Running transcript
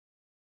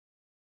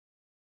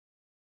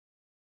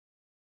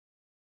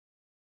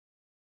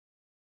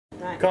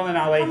Right. Come on,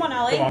 Ali. Come on,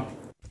 Ali. Come on.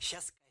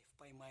 Сейчас кайф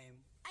поймаем.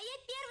 А я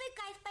первый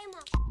кайф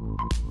поймал.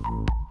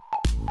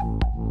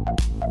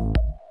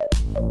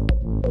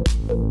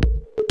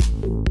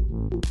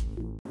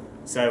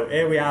 So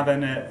here we are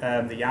then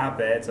at the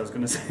Yardbirds. I was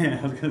going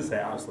to say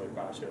absolute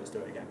bash. Let's do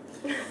it again.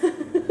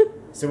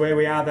 So here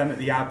we are then at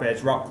the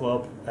Yardbirds Rock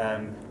Club.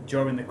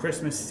 During the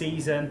Christmas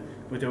season,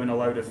 we're doing a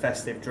load of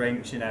festive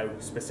drinks, you know,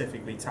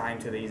 specifically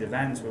timed to these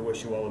events. We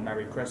wish you all a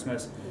Merry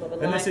Christmas.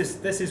 And this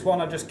is one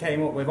I just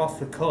came up with off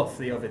the cuff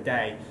the other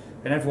day,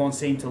 and everyone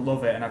seemed to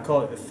love it. And I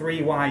call it the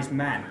Three Wise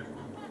Men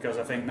because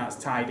I think that's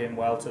tied in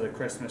well to the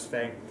Christmas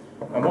thing.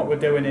 And what we're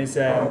doing is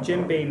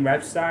Jim Beam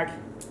Red Stag,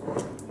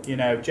 you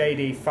know,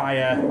 JD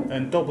Fire,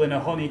 and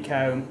Dubliner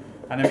Honeycomb.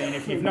 And I mean,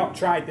 if you've not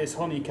tried this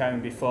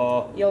honeycomb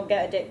before, you'll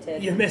get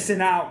addicted. You're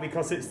missing out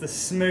because it's the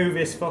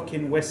smoothest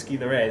fucking whiskey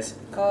there is.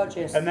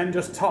 Gorgeous. And then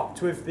just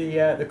topped with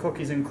the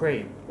cookies and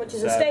cream. Which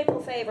is a staple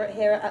favourite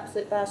here at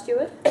Absolute Bar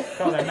Steward.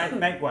 Come on then,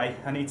 make way.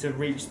 I need to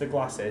reach the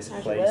glasses,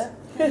 As please.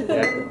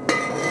 Yeah.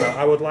 So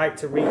I would like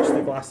to reach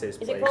the glasses,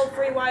 please. Is it called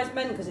Three Wise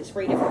Men because it's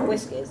 3 different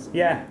whiskies?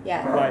 Yeah.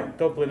 Yeah. Like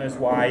Dubliner's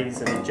wise,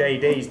 and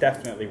JD's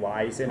definitely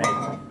wise, isn't he?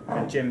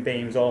 And Jim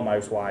Beam's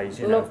almost wise,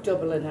 you know. Love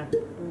Dubliner.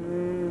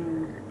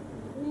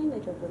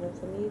 Dubliner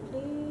for me,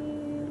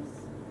 please.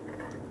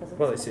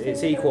 Well,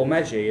 it's equal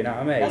measure, you know what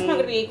I mean? That's not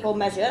going to be equal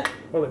measure.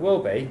 Well, it will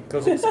be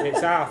because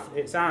it's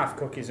half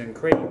cookies and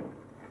cream.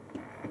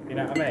 You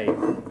know what I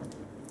mean?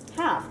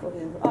 Half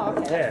cookies and cream. Oh,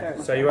 okay.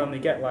 Yeah. So you only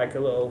get like a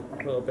little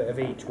bit of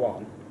each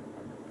one.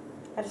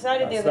 I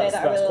decided the other day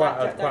that I really like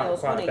Jack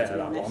Daniel's honey, quite a bit to be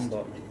of that honest.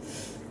 one,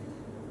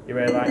 but you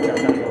really like Jack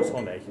Daniel's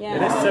honey. Yeah,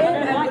 It is I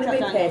similar. like Jack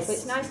Daniel's, but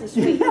it's nice and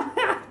sweet.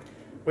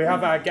 We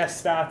have our guest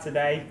star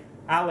today,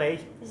 Ali.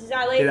 This is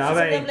Ali. You She's know a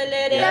what I mean? lovely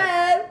lady.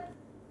 Hello.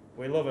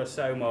 We love her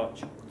so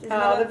much. Oh,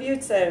 love you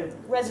too.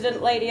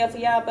 Resident lady of the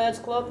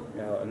Yardbirds Club.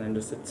 Yeah, and then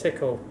just a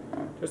tickle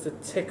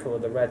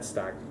of the Red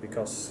Stag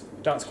because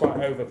that's quite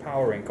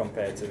overpowering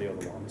compared to the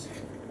other ones.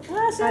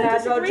 So And I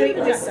don't drink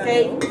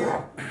whiskey.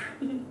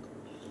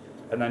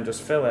 And then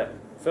just fill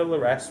the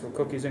rest with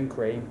cookies and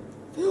cream.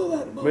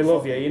 We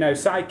love you. You know,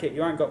 Psychic,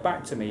 you ain't got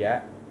back to me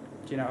yet.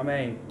 Do you know what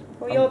I mean?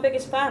 Well, your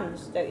biggest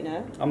fans, don't you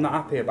know? I'm not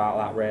happy about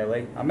that,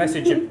 really. I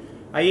messaged you.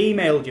 I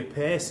emailed you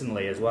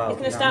personally as well. He's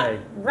going to start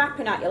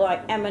rapping at you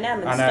like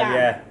Eminem and I know, Stan.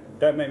 yeah.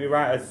 Don't make me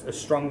write a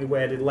strongly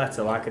worded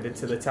letter like I did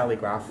to the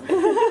Telegraph.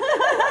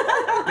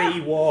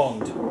 Be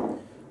warned.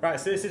 Right,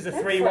 so this is the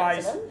Three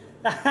Wise...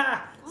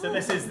 So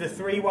this is the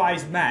Three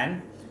Wise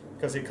Men,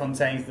 because it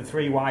contains the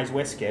 3 wise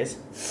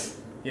whiskies,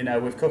 you know,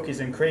 with cookies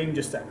and cream,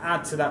 just to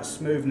add to that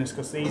smoothness,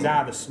 because these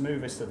are the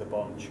smoothest of the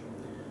bunch.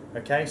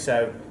 Okay,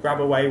 so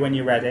grab away when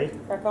you're ready.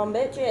 Crack on,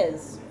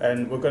 bitches.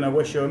 And we're going to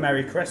wish you a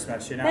Merry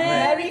Christmas, you know what I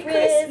Merry mean?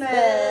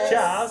 Christmas.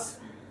 Cheers.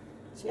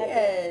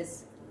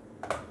 Cheers.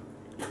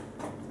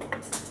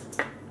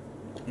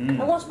 And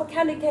what's my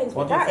candy canes?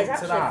 What do you That is think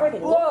to actually that?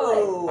 friggin'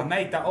 lovely. Whoa. I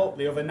made that up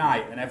the other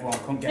night and everyone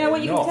couldn't get You know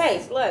what you enough. can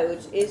taste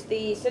loads is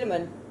the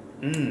cinnamon.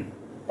 That's really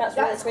That's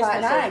quite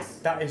Christmassy. nice.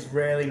 That is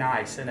really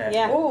nice, isn't it?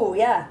 Yeah. Oh,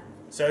 yeah.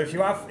 So if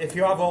you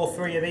have all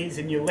 3 of these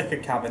in your liquor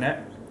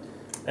cabinet,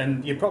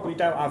 and you probably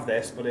don't have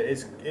this, but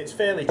it's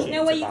fairly cheap. You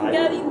know where to you buy. can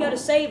go? You can go to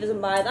Savers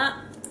and buy that.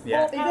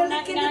 Yeah. Are you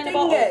licking the £4.99 a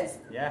bottle. fingers?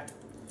 Yeah.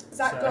 Is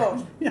that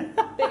good?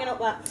 Bigging up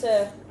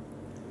that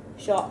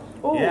shop.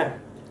 Oh. Yeah.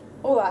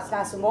 Oh, that's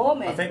nice and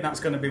warming. I think that's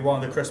going to be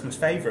one of the Christmas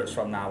favourites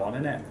from now on,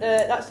 isn't it?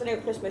 That's the new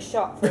Christmas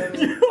shop from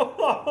this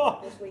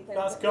weekend.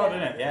 That's good,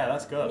 isn't it? Yeah,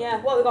 that's good.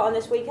 Yeah, what we got on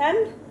this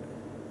weekend?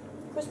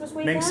 Christmas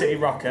weekend? Ming City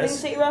Rockers. Ming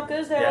City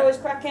Rockers, they're Yeah. always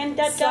cracking.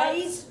 Dead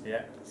Guys.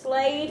 Yeah.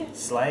 Slade.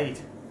 Slade.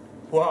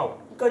 Whoa.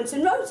 Guns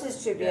N'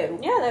 Roses tribute.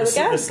 Yeah, there we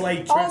go. The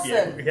Slade tribute.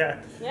 Awesome. Yeah.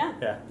 Yeah.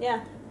 Yeah.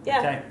 Yeah. Yeah.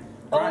 Okay.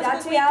 Always Right.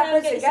 a good weekend, Yardbirds,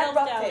 get get yourself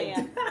down rocking.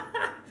 here.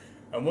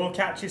 And we'll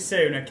catch you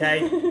soon,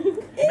 okay?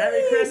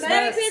 Merry Christmas.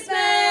 Merry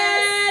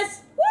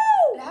Christmas!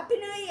 Woo! Happy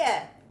New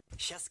Year.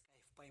 Сейчас